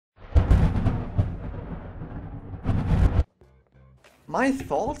my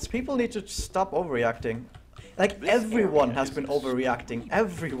thoughts, people need to stop overreacting. Like, everyone has been overreacting,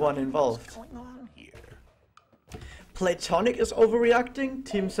 everyone involved. Playtonic is overreacting,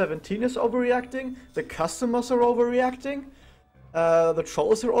 Team17 is overreacting, the customers are overreacting, the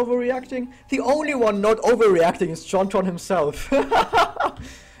trolls are overreacting. The only one not overreacting is JonTron himself.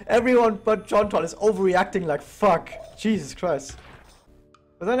 Everyone but JonTron is overreacting like fuck. Jesus Christ.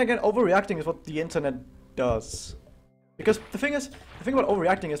 But then again, overreacting is what the internet does. Because the thing about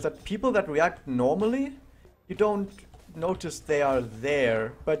overreacting is that people that react normally, you don't notice they are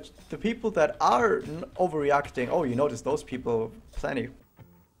there. But the people that are overreacting, oh, you notice those people plenty.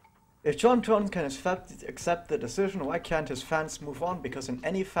 If JonTron can accept the decision, why can't his fans move on? Because in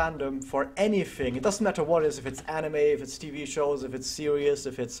any fandom, for anything, it doesn't matter what it is, if it's anime, if it's TV shows, if it's series,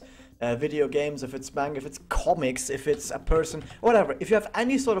 if it's video games, if it's manga, if it's comics, if it's a person, whatever. If you have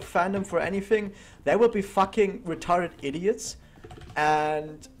any sort of fandom for anything, there will be fucking retarded idiots.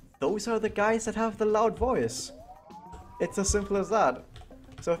 And those are the guys that have the loud voice. It's as simple as that.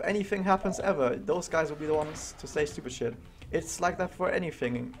 So if anything happens ever, those guys will be the ones to say stupid shit. It's like that for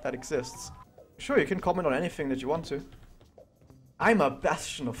anything that exists. Sure, you can comment on anything that you want to. I'm a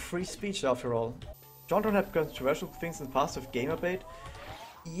bastion of free speech after all. JonTron had controversial things in the past with Gamerbait.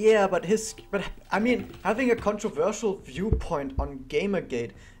 Yeah, but I mean, having a controversial viewpoint on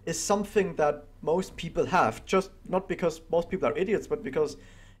Gamergate is something that most people have. Just not because most people are idiots, but because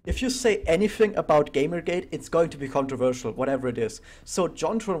if you say anything about Gamergate, it's going to be controversial, whatever it is. So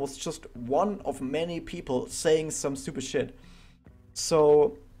JonTron was just one of many people saying some stupid shit.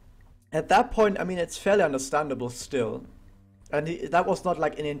 So at that point, I mean, it's fairly understandable still. And that was not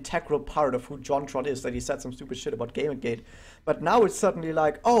like an integral part of who JonTron is, that he said some stupid shit about Gamergate. But now it's suddenly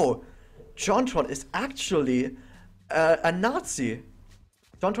like, oh, JonTron is actually a Nazi.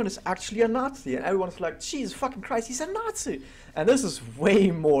 JonTron is actually a Nazi, and everyone's like, Jesus fucking Christ, he's a Nazi! And this is way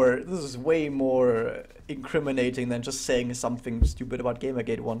more incriminating than just saying something stupid about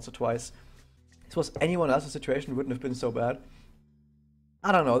Gamergate once or twice. If this was anyone else's situation, it wouldn't have been so bad.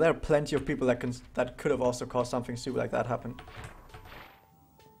 I don't know, there are plenty of people that could have also caused something stupid like that happen.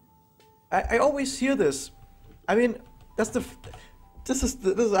 I always hear this. I mean, this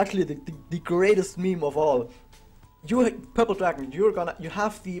is actually the greatest meme of all. You, Purple Dragon, you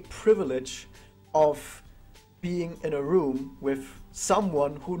have the privilege of being in a room with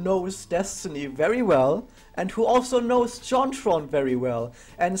someone who knows Destiny very well and who also knows JonTron very well.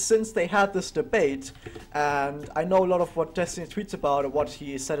 And since they had this debate, and I know a lot of what Destiny tweets about, or what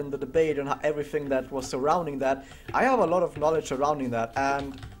he said in the debate, and everything that was surrounding that, I have a lot of knowledge surrounding that.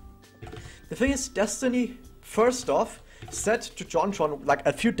 And the thing is, Destiny, first off, said to JonTron, like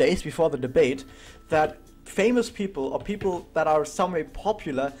a few days before the debate, that famous people or people that are some way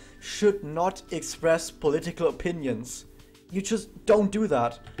popular should not express political opinions. You just don't do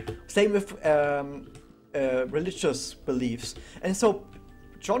that. Same with religious beliefs. And so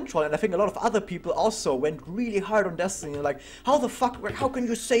JonTron, and I think a lot of other people also, went really hard on Destiny, like, how the fuck, how can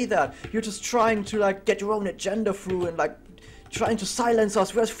you say that? You're just trying to like get your own agenda through and like trying to silence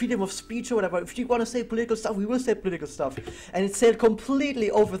us. Where's freedom of speech or whatever? If you want to say political stuff, we will say political stuff. And it sailed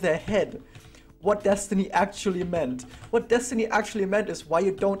completely over their head what Destiny actually meant. What Destiny actually meant is why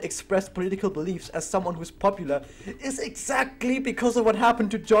you don't express political beliefs as someone who's popular is exactly because of what happened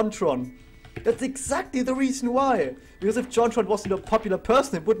to JonTron. That's exactly the reason why. Because if JonTron wasn't a popular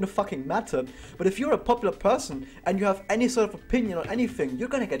person, it wouldn't have fucking mattered. But if you're a popular person and you have any sort of opinion on anything, you're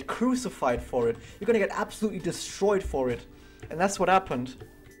gonna get crucified for it. You're gonna get absolutely destroyed for it. And that's what happened.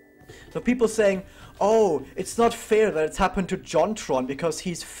 So people saying, oh, it's not fair that it's happened to JonTron because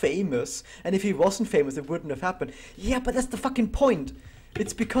he's famous, and if he wasn't famous it wouldn't have happened. Yeah, but that's the fucking point.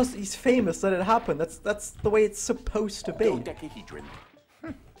 It's because he's famous that it happened. That's the way it's supposed to be. Dodecahedron.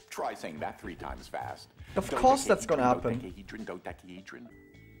 Try saying that 3 times fast. Of course that's gonna happen. Dodecahedron.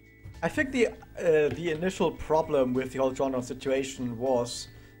 I think the initial problem with the whole JonTron situation was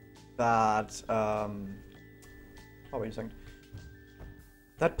that oh, wait a second.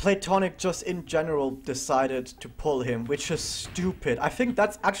 That Playtonic just in general decided to pull him, which is stupid. I think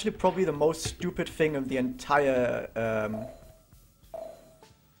that's actually probably the most stupid thing of the entire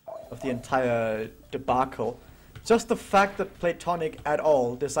debacle. Just the fact that Playtonic at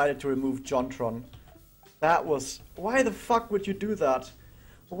all decided to remove JonTron. That was... Why the fuck would you do that?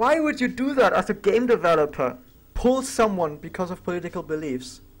 Why would you do that as a game developer? Pull someone because of political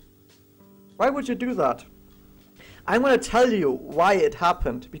beliefs. Why would you do that? I'm gonna tell you why it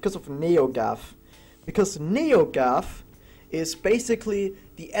happened. Because of Neogaf. Because Neogaf is basically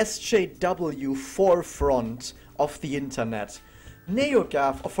the SJW forefront of the internet.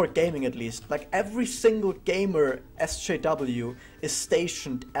 Neogaf, or for gaming at least, like every single gamer SJW is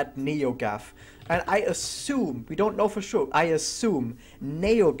stationed at Neogaf. And I assume, we don't know for sure, I assume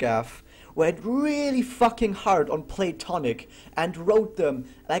Neogaf went really fucking hard on Playtonic and wrote them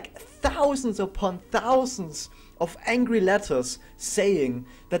like thousands upon thousands of angry letters saying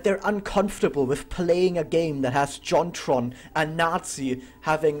that they're uncomfortable with playing a game that has JonTron, a Nazi,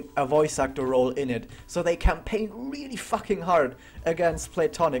 having a voice actor role in it. So they campaigned really fucking hard against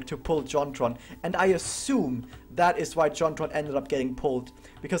Playtonic to pull JonTron, and I assume that is why JonTron ended up getting pulled,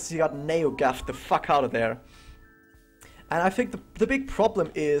 because he got Neogaf the fuck out of there. And I think the big problem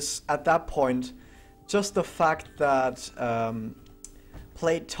is, at that point, just the fact that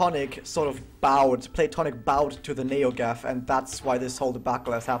Playtonic sort of bowed to the Neogaf, and that's why this whole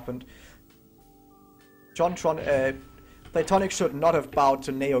debacle has happened. Playtonic should not have bowed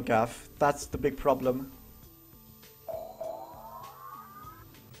to Neogaf. That's the big problem.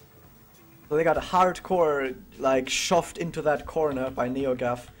 So they got hardcore, like, shoved into that corner by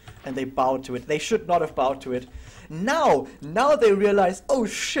Neogaf, and they bowed to it. They should not have bowed to it. Now they realize, oh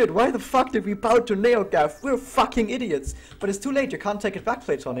shit, why the fuck did we bow to Neogaf? We're fucking idiots. But it's too late, you can't take it back,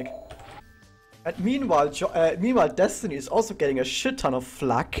 Playtonic. And meanwhile, Destiny is also getting a shit ton of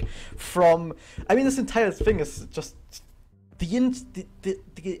flack from... I mean, this entire thing is just...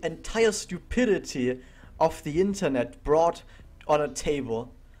 The entire stupidity of the internet brought on a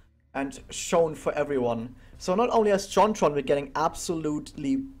table and shown for everyone. So not only has JonTron been getting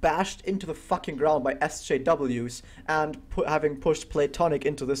absolutely bashed into the fucking ground by SJWs and having pushed Playtonic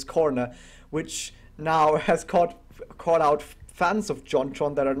into this corner, which now has caught out fans of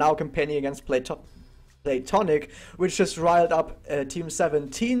JonTron that are now campaigning against Playtonic, which just riled up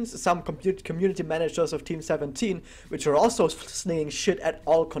Team17, some community managers of Team17, which are also slinging shit at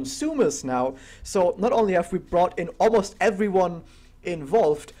all consumers now. So not only have we brought in almost everyone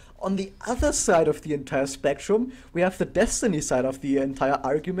involved, on the other side of the entire spectrum, we have the Destiny side of the entire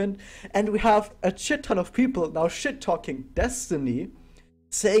argument, and we have a shit ton of people now shit-talking Destiny,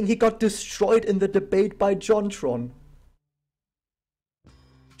 saying he got destroyed in the debate by JonTron.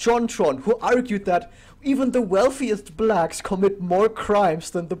 JonTron, who argued that even the wealthiest blacks commit more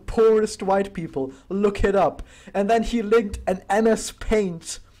crimes than the poorest white people. Look it up. And then he linked an MS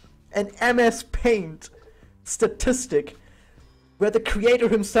Paint statistic where the creator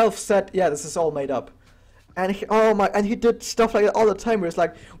himself said, yeah, this is all made up. And he did stuff like that all the time where it's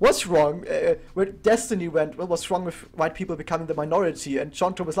like, what's wrong? Where Destiny went, well, what's wrong with white people becoming the minority? And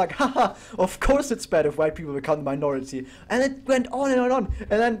JonTron was like, haha, of course it's bad if white people become the minority. And it went on and on and on.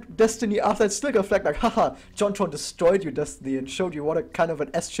 And then Destiny, after that, still got flagged like, haha, JonTron destroyed you, Destiny, and showed you what a kind of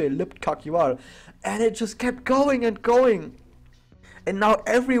an SJ lip-cock you are. And it just kept going and going. And now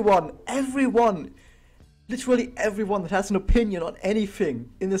everyone, literally everyone that has an opinion on anything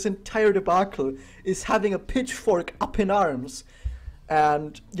in this entire debacle is having a pitchfork up in arms.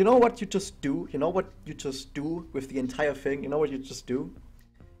 And you know what you just do? You know what you just do with the entire thing? You know what you just do?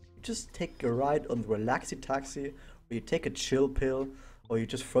 You just take a ride on the relaxy taxi, or you take a chill pill, or you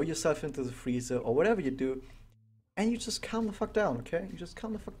just throw yourself into the freezer, or whatever you do, and you just calm the fuck down, okay? You just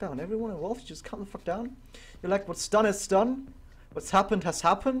calm the fuck down. Everyone involved, you just calm the fuck down. You're like, what's done is done. What's happened has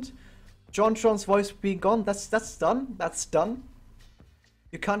happened. JonTron's voice being gone, that's done. That's done.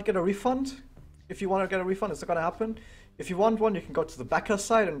 You can't get a refund. If you want to get a refund, it's not gonna happen. If you want one, you can go to the backer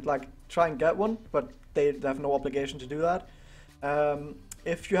site and like try and get one, but they have no obligation to do that.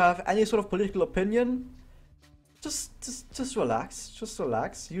 If you have any sort of political opinion, just relax. Just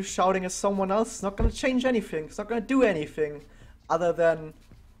relax. You shouting at someone else is not gonna change anything. It's not gonna do anything other than,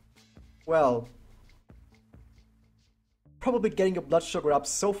 well, probably getting your blood sugar up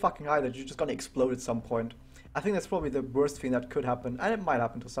so fucking high that you're just gonna explode at some point. I think that's probably the worst thing that could happen, and it might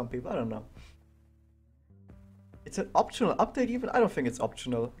happen to some people, I don't know. It's an optional update even? I don't think it's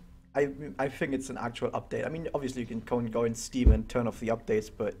optional. I think it's an actual update. I mean, obviously you can go in Steam and turn off the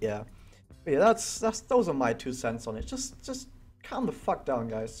updates, but yeah. But yeah, those are my 2 cents on it. Just calm the fuck down,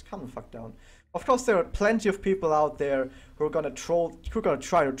 guys. Calm the fuck down. Of course, there are plenty of people out there who are gonna try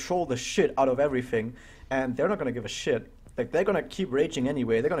to troll the shit out of everything, and they're not gonna give a shit. Like, they're gonna keep raging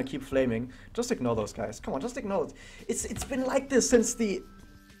anyway, they're gonna keep flaming. Just ignore those guys. Come on, just ignore it. It's been like this since the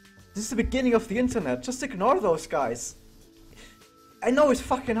beginning of the internet. Just ignore those guys. I know it's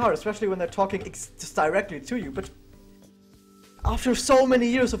fucking hard, especially when they're talking just directly to you, but after so many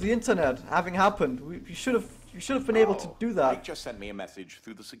years of the internet having happened, you should have been able to do that. Mike just sent me a message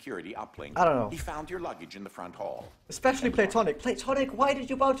through the security uplink. I don't know. He found your luggage in the front hall. Especially Playtonic. Playtonic, why did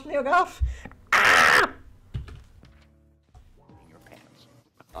you bow to Neogaf? Ah! In your pants.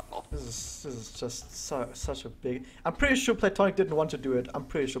 This is just such a big... I'm pretty sure Playtonic didn't want to do it. I'm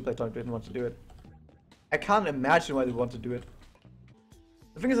pretty sure Playtonic didn't want to do it. I can't imagine why they want to do it.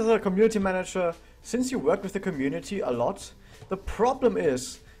 The thing is, as a community manager, since you work with the community a lot, the problem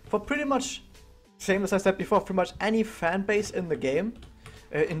is, for pretty much, same as I said before, pretty much any fan base in the game,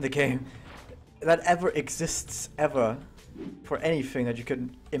 that ever exists ever, for anything that you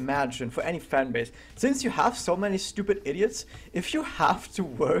can imagine, for any fan base. Since you have so many stupid idiots, if you have to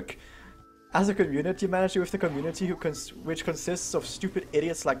work as a community manager with the community which consists of stupid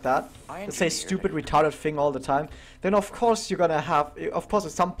idiots like that, that say stupid retarded thing all the time, then of course you're gonna have, of course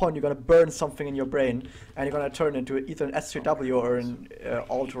at some point you're gonna burn something in your brain and you're gonna turn into either an S3W or an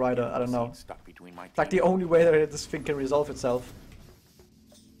alt-rider, I don't know. It's like the only way that this thing can resolve itself.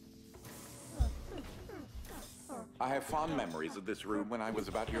 I have fond memories of this room when I was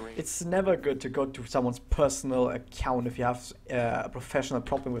about your age. It's never good to go to someone's personal account if you have a professional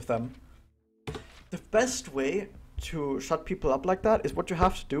problem with them. The best way to shut people up like that is what you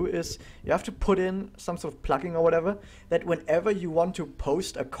have to do is you have to put in some sort of plugin or whatever that whenever you want to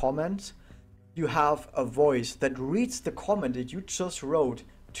post a comment, you have a voice that reads the comment that you just wrote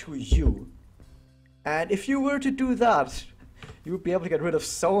to you. And if you were to do that, you would be able to get rid of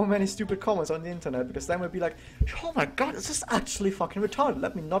so many stupid comments on the internet, because then we'd be like, oh my god, this is actually fucking retarded,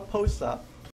 let me not post that.